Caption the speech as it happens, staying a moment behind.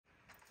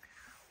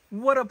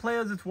What up,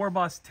 players? It's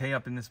Warboss Tay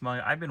up in this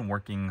mug. I've been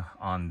working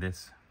on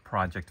this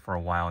project for a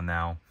while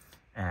now,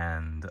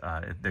 and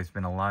there's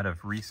been a lot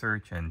of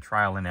research and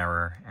trial and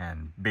error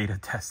and beta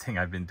testing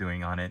I've been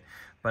doing on it,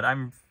 but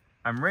I'm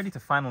ready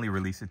to finally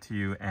release it to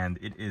you, and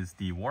it is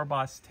the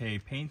Warboss Tay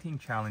Painting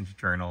Challenge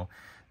Journal.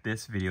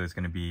 This video is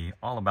going to be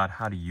all about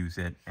how to use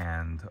it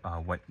and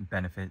what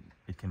benefit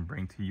it can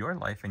bring to your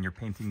life and your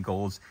painting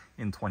goals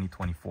in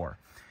 2024.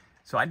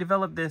 So I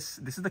developed this.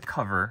 This is the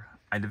cover.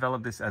 I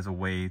developed this as a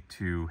way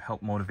to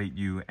help motivate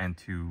you and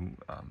to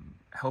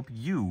help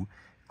you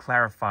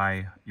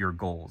clarify your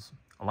goals.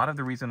 A lot of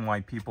the reasons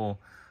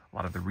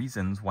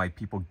why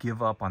people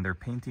give up on their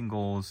painting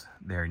goals,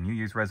 their New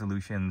Year's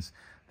resolutions,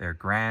 their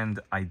grand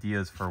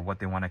ideas for what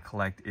they want to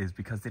collect is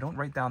because they don't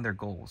write down their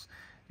goals.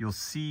 You'll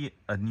see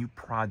a new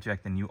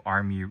project, a new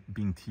army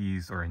being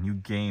teased, or a new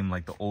game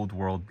like the old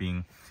world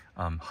being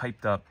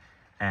hyped up,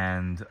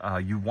 and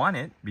you want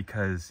it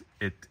because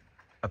it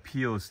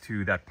appeals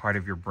to that part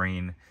of your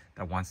brain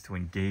that wants to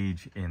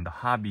engage in the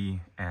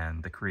hobby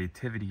and the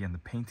creativity and the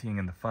painting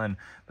and the fun.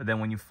 But then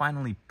when you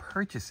finally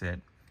purchase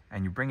it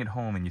and you bring it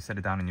home and you set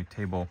it down on your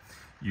table,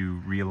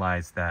 you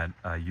realize that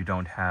you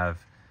don't have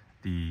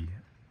the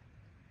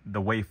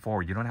way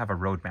forward. You don't have a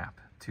roadmap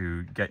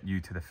to get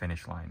you to the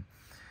finish line.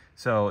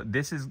 So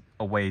this is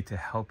a way to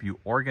help you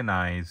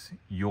organize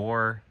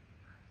your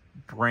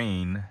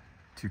brain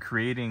to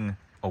creating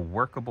a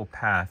workable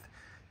path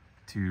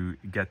to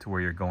get to where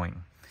you're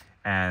going.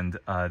 And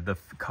the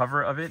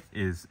cover of it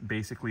is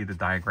basically the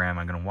diagram.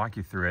 I'm going to walk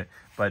you through it.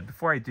 But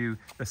before I do,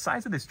 the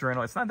size of this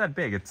journal, it's not that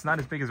big. It's not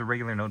as big as a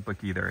regular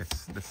notebook either.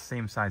 It's the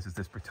same size as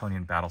this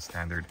Bretonnian Battle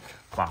Standard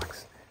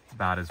box.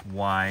 About as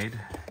wide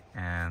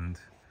and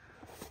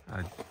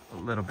a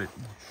little bit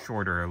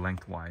shorter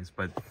lengthwise.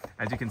 But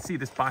as you can see,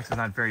 this box is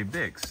not very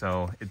big,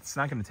 so it's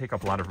not going to take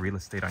up a lot of real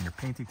estate on your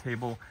painting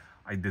table.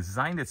 I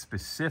designed it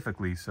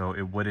specifically so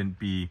it wouldn't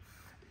be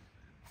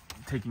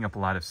taking up a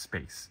lot of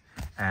space.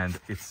 And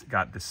it's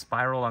got this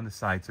spiral on the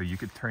side, so you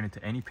could turn it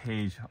to any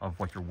page of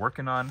what you're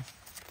working on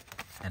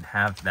and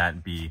have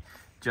that be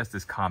just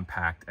as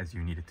compact as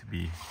you need it to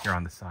be here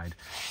on the side.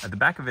 At the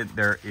back of it,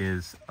 there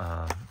is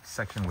a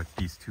section with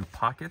these two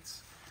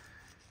pockets.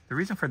 The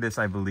reason for this,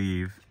 I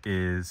believe,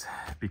 is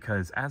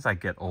because as I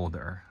get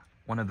older,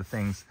 one of the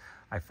things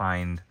I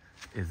find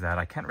is that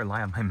I can't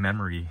rely on my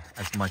memory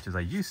as much as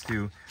I used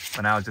to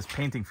when I was just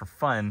painting for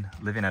fun,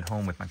 living at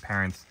home with my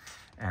parents,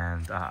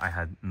 and I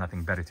had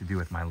nothing better to do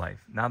with my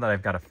life. Now that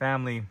I've got a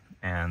family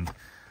and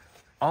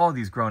all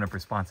these grown-up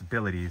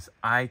responsibilities,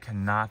 I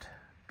cannot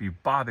be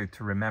bothered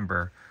to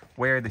remember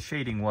where the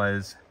shading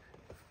was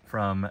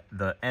from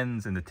the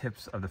ends and the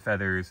tips of the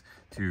feathers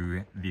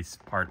to this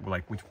part,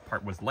 like which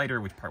part was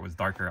lighter, which part was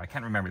darker. I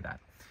can't remember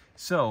that.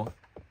 So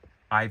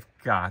I've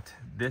got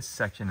this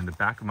section in the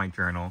back of my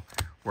journal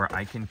where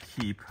I can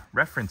keep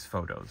reference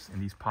photos in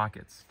these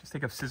pockets. Just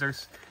take up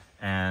scissors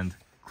and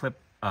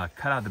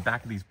cut out the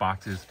back of these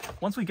boxes.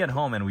 Once we get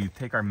home and we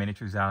take our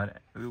miniatures out,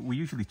 we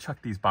usually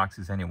chuck these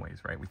boxes anyways,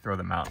 right? We throw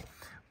them out.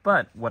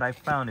 But what I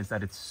found is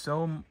that it's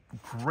so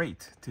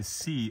great to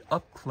see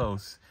up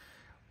close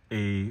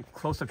a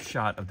close-up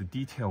shot of the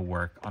detail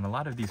work on a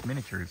lot of these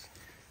miniatures.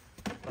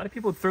 A lot of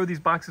people throw these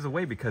boxes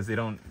away because they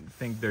don't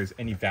think there's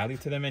any value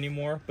to them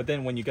anymore. But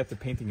then when you get to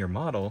painting your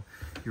model,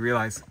 you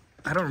realize,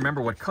 I don't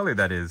remember what color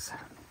that is.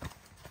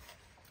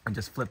 And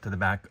just flip to the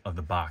back of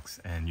the box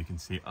and you can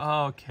see,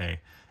 oh, okay,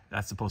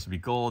 that's supposed to be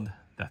gold,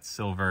 that's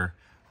silver.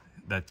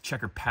 That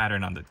checker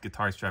pattern on the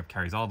guitar strap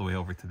carries all the way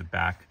over to the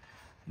back.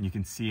 And you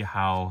can see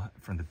how,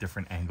 from the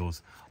different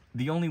angles,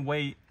 the only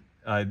way,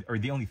 or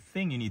the only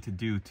thing you need to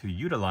do to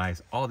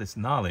utilize all this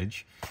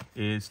knowledge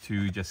is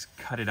to just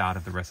cut it out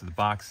of the rest of the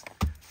box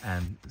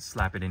and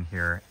slap it in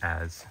here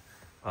as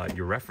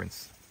your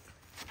reference.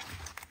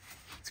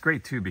 It's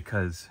great too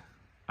because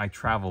I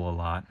travel a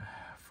lot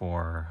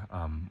for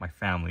my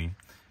family,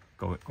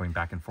 going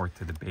back and forth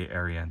to the Bay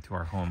Area and to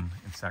our home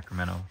in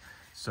Sacramento.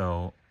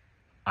 So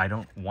I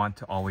don't want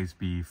to always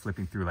be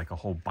flipping through like a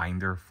whole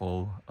binder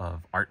full of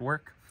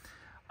artwork.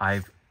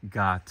 I've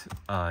got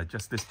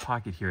just this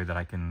pocket here that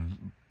I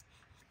can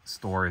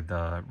store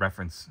the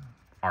reference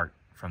art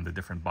from the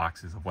different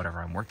boxes of whatever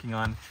I'm working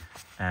on,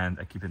 and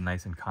I keep it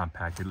nice and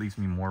compact. It leaves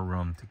me more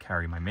room to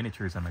carry my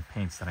miniatures and my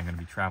paints that I'm going to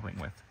be traveling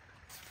with.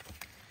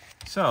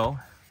 So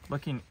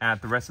looking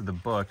at the rest of the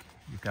book,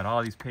 you've got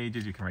all these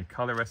pages. You can write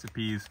color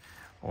recipes,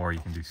 or you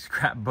can do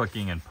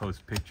scrapbooking and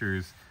post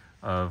pictures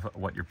of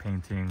what you're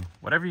painting,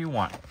 whatever you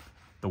want.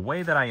 The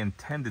way that I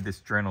intended this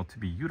journal to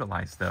be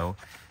utilized, though,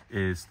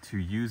 is to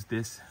use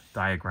this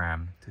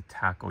diagram to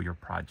tackle your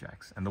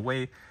projects. And the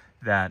way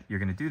that you're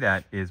going to do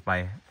that is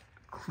by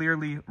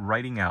clearly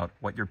writing out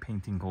what your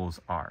painting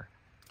goals are.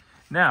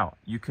 Now,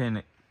 you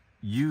can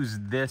use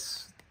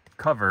this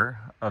cover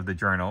of the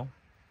journal,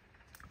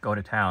 go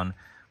to town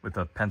with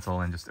a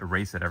pencil and just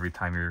erase it every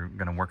time you're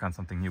going to work on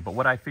something new. But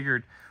what I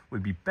figured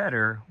would be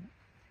better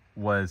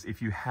was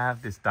if you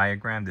have this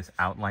diagram, this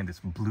outline, this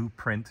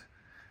blueprint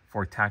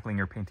for tackling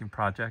your painting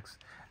projects,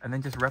 and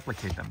then just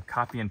replicate them.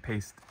 Copy and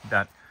paste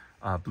that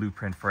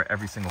blueprint for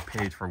every single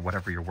page for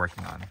whatever you're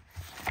working on.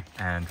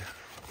 And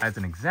as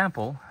an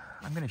example,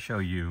 I'm going to show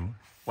you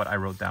what I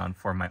wrote down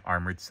for my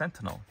Armored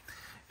Sentinel.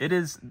 It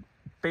is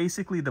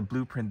basically the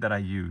blueprint that I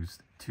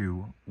used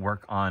to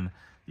work on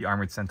the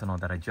Armored Sentinel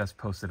that I just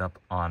posted up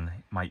on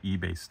my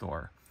eBay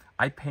store.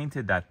 I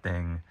painted that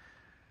thing,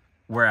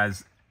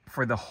 whereas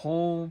for the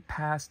whole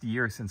past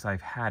year since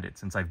I've had it,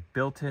 since I've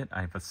built it,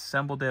 I've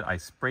assembled it, I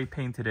spray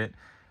painted it,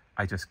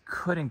 I just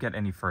couldn't get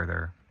any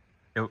further.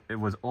 It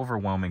was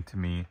overwhelming to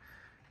me,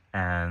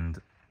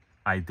 and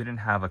I didn't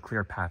have a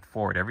clear path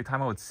forward. Every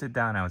time I would sit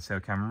down, I would say,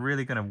 okay, I'm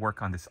really going to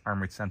work on this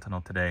Armored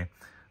Sentinel today.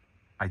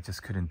 I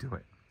just couldn't do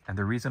it. And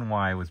the reason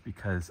why was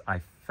because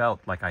I felt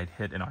like I'd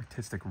hit an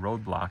artistic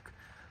roadblock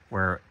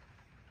where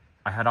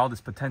I had all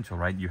this potential,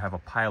 right? You have a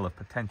pile of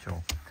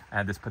potential. I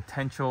had this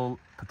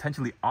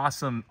potentially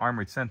awesome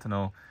Armored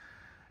Sentinel,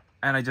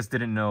 and I just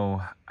didn't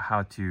know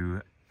how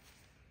to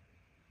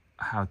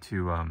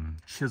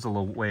chisel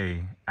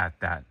away at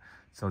that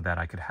so that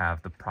I could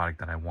have the product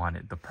that I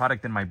wanted. The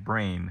product in my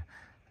brain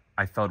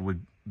I felt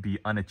would be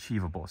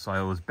unachievable, so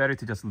it was better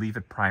to just leave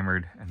it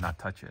primered and not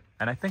touch it.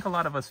 And I think a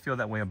lot of us feel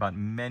that way about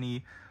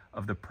many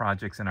of the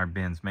projects in our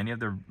bins. Many of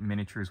the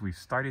miniatures we've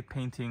started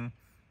painting,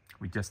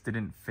 we just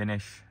didn't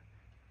finish.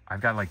 I've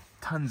got like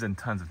tons and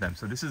tons of them.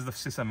 So this is the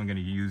system I'm going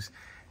to use,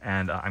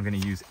 and I'm going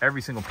to use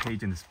every single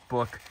page in this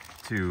book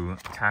to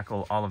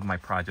tackle all of my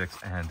projects,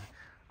 and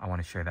I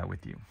want to share that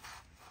with you.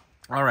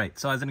 All right,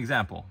 so as an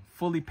example,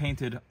 fully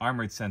painted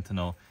Armored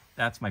Sentinel,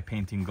 that's my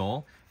painting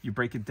goal. You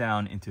break it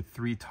down into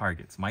 3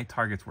 targets. My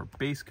targets were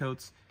base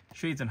coats,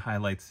 shades and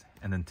highlights,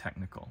 and then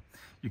technical.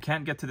 You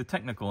can't get to the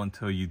technical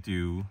until you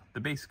do the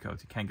base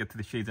coats. You can't get to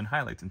the shades and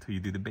highlights until you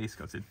do the base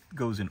coats. It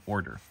goes in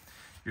order.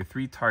 Your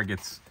 3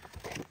 targets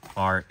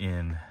are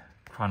in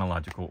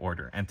chronological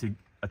order. And to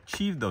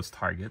achieve those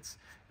targets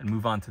and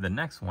move on to the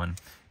next one,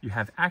 you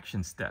have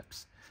action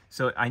steps.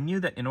 So I knew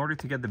that in order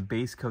to get the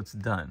base coats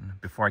done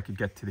before I could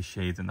get to the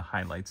shades and the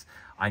highlights,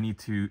 I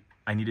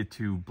needed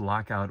to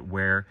block out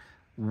where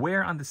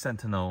on the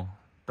Sentinel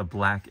the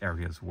black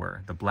areas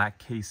were, the black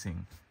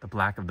casing, the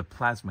black of the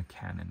plasma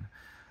cannon,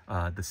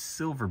 the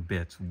silver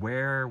bits.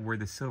 Where were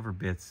the silver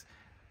bits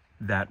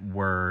that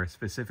were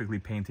specifically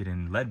painted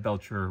in lead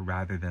belcher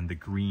rather than the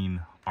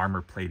green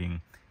armor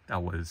plating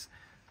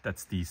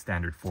that's the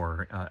standard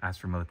for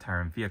Astra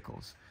Militarum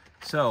vehicles?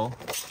 So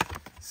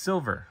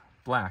silver,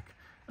 black,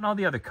 and all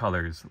the other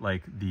colors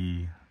like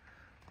the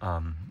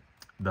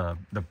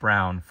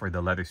brown for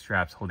the leather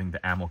straps holding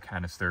the ammo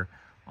canister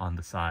on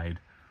the side,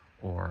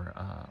 or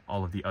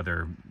all of the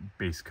other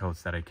base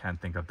coats that I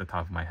can't think of the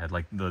top of my head.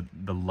 Like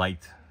the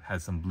light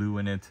has some blue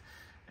in it,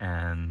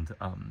 and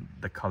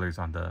the colors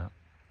on the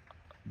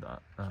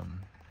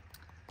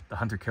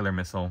Hunter Killer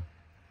missile.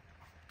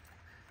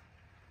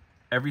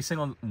 Every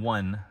single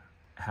one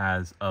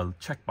has a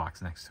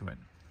checkbox next to it.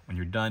 When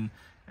you're done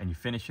and you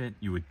finish it,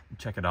 you would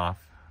check it off.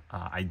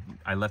 I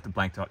left it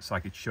blank so I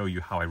could show you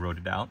how I wrote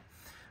it out.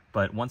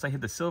 But once I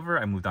hit the silver,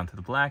 I moved on to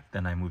the black,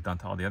 then I moved on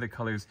to all the other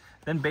colors.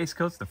 Then base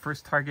coats, the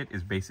first target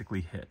is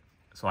basically hit.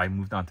 So I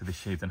moved on to the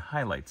shades and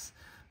highlights.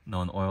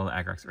 Known Oil,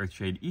 Agrax,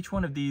 Earthshade. Each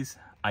one of these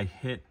I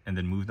hit and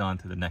then moved on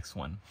to the next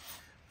one.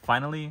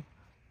 Finally,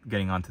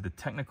 getting on to the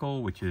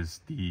technical, which is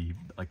the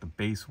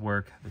base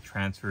work, the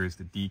transfers,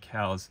 the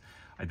decals.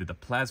 I did the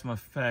plasma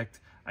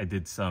effect. I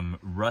did some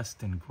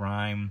rust and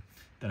grime.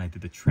 Then I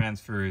did the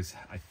transfers.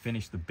 I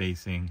finished the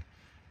basing.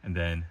 And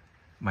then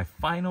my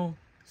final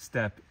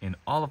step in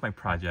all of my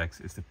projects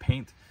is to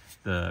paint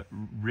the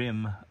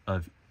rim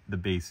of the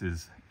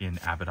bases in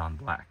Abaddon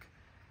black.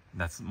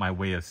 That's my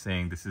way of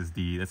saying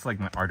it's like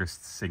my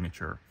artist's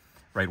signature,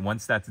 right?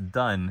 Once that's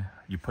done,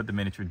 you put the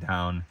miniature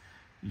down,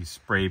 you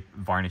spray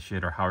varnish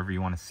it or however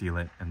you want to seal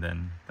it, and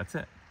then that's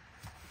it.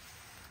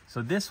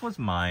 So this was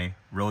my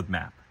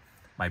roadmap,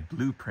 my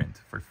blueprint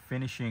for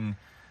finishing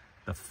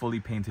the fully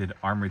painted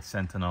Armored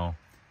Sentinel,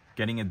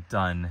 getting it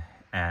done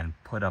and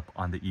put up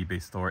on the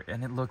eBay store,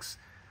 and it looks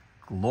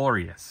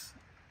glorious.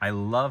 I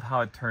love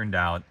how it turned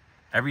out.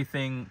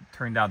 Everything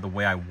turned out the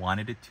way I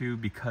wanted it to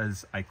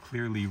because I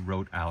clearly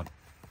wrote out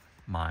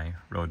my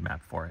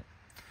roadmap for it.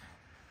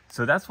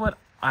 So that's what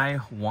I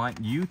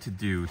want you to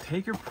do.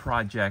 Take your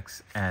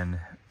projects and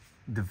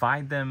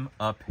divide them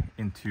up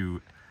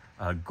into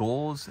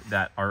goals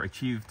that are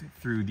achieved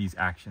through these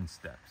action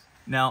steps.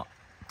 Now,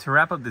 to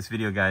wrap up this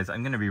video, guys,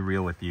 I'm going to be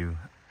real with you.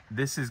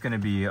 This is going to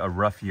be a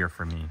rough year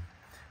for me.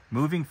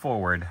 Moving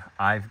forward,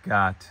 I've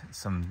got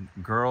some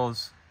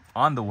girls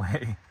on the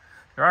way.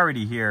 They're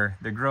already here.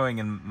 They're growing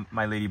in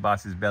my lady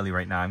boss's belly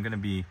right now. I'm going to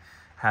be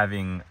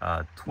having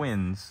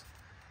twins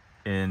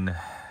in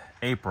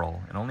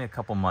April, in only a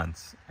couple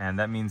months. And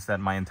that means that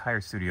my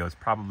entire studio is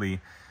probably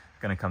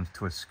going to come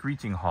to a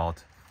screeching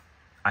halt.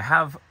 I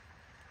have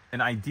an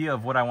idea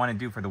of what I want to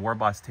do for the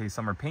Warboss Tay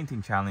Summer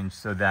Painting Challenge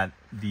so that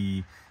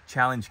the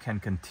challenge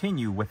can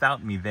continue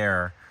without me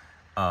there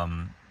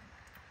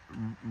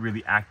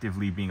really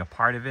actively being a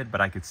part of it,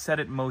 but I could set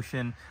it in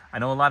motion. I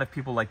know a lot of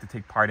people like to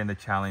take part in the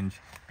challenge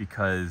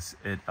because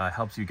it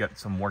helps you get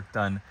some work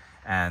done,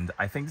 and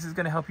I think this is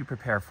going to help you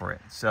prepare for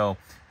it. So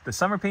the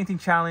summer painting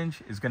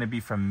challenge is going to be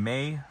from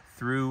May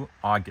through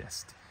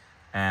August,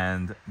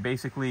 and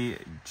basically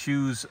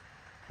choose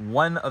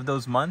one of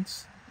those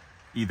months,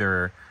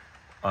 either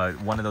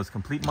one of those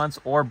complete months,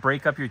 or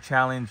break up your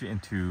challenge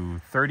into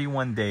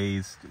 31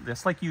 days,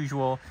 just like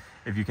usual.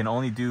 If you can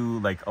only do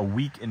like a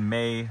week in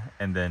May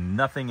and then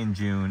nothing in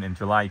June, in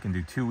July you can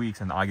do 2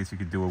 weeks, in August you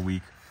could do a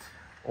week,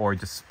 or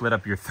just split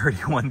up your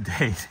 31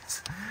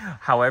 days.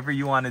 However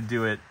you want to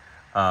do it.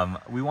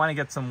 We want to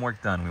get some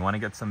work done. We want to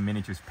get some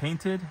miniatures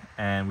painted,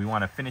 and we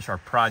want to finish our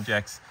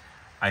projects.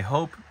 I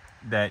hope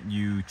that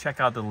you check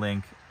out the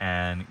link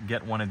and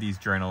get one of these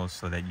journals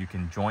so that you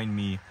can join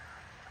me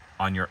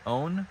on your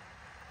own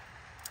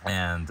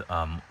and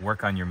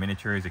work on your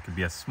miniatures. It could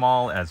be as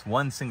small as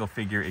one single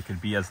figure. It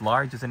could be as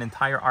large as an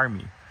entire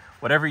army.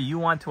 Whatever you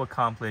want to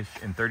accomplish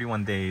in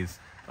 31 days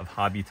of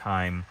hobby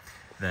time,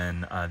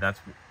 then that's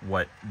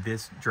what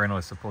this journal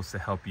is supposed to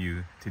help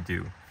you to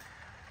do.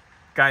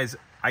 Guys,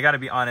 I gotta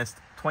be honest,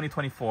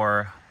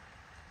 2024,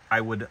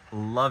 I would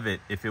love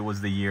it if it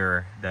was the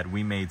year that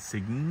we made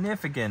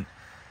significant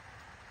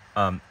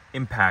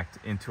impact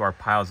into our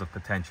piles of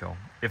potential.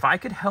 If I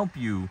could help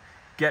you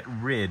get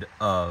rid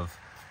of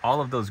all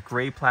of those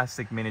gray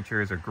plastic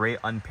miniatures or gray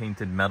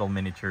unpainted metal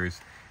miniatures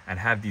and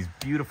have these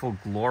beautiful,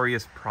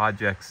 glorious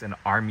projects and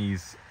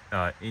armies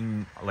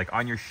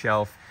on your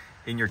shelf,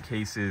 in your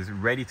cases,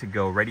 ready to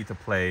go, ready to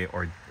play,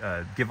 or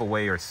give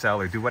away or sell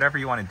or do whatever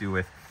you want to do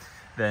with,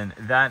 then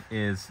that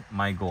is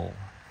my goal.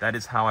 That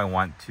is how I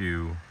want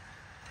to,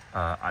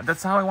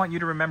 that's how I want you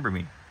to remember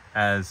me,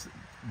 as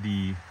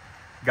the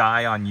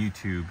guy on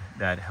YouTube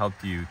that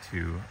helped you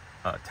to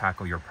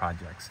tackle your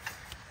projects.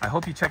 I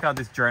hope you check out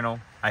this journal.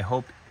 I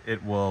hope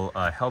it will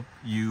help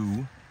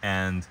you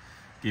and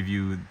give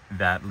you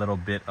that little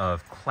bit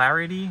of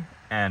clarity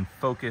and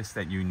focus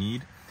that you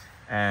need.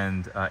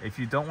 And if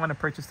you don't want to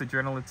purchase the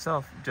journal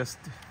itself, just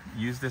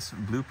use this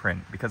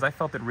blueprint, because I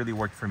felt it really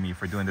worked for me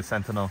for doing the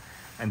Sentinel,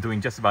 and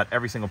doing just about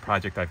every single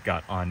project I've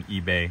got on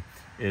eBay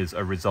is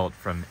a result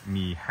from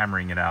me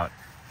hammering it out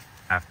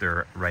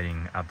after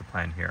writing out the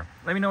plan here.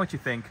 Let me know what you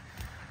think,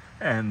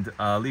 and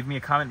leave me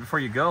a comment before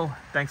you go.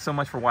 Thanks so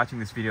much for watching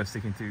this video,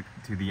 sticking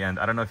to the end.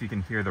 I don't know if you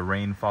can hear the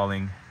rain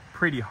falling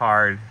pretty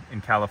hard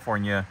in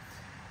California.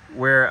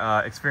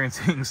 We're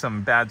experiencing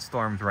some bad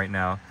storms right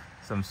now,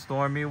 some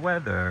stormy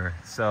weather.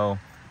 So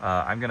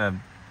I'm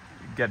gonna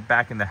get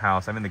back in the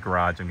house. I'm in the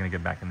garage. I'm gonna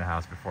get back in the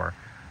house before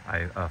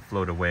I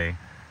float away,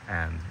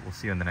 and we'll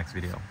see you in the next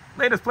video.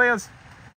 Latest, players!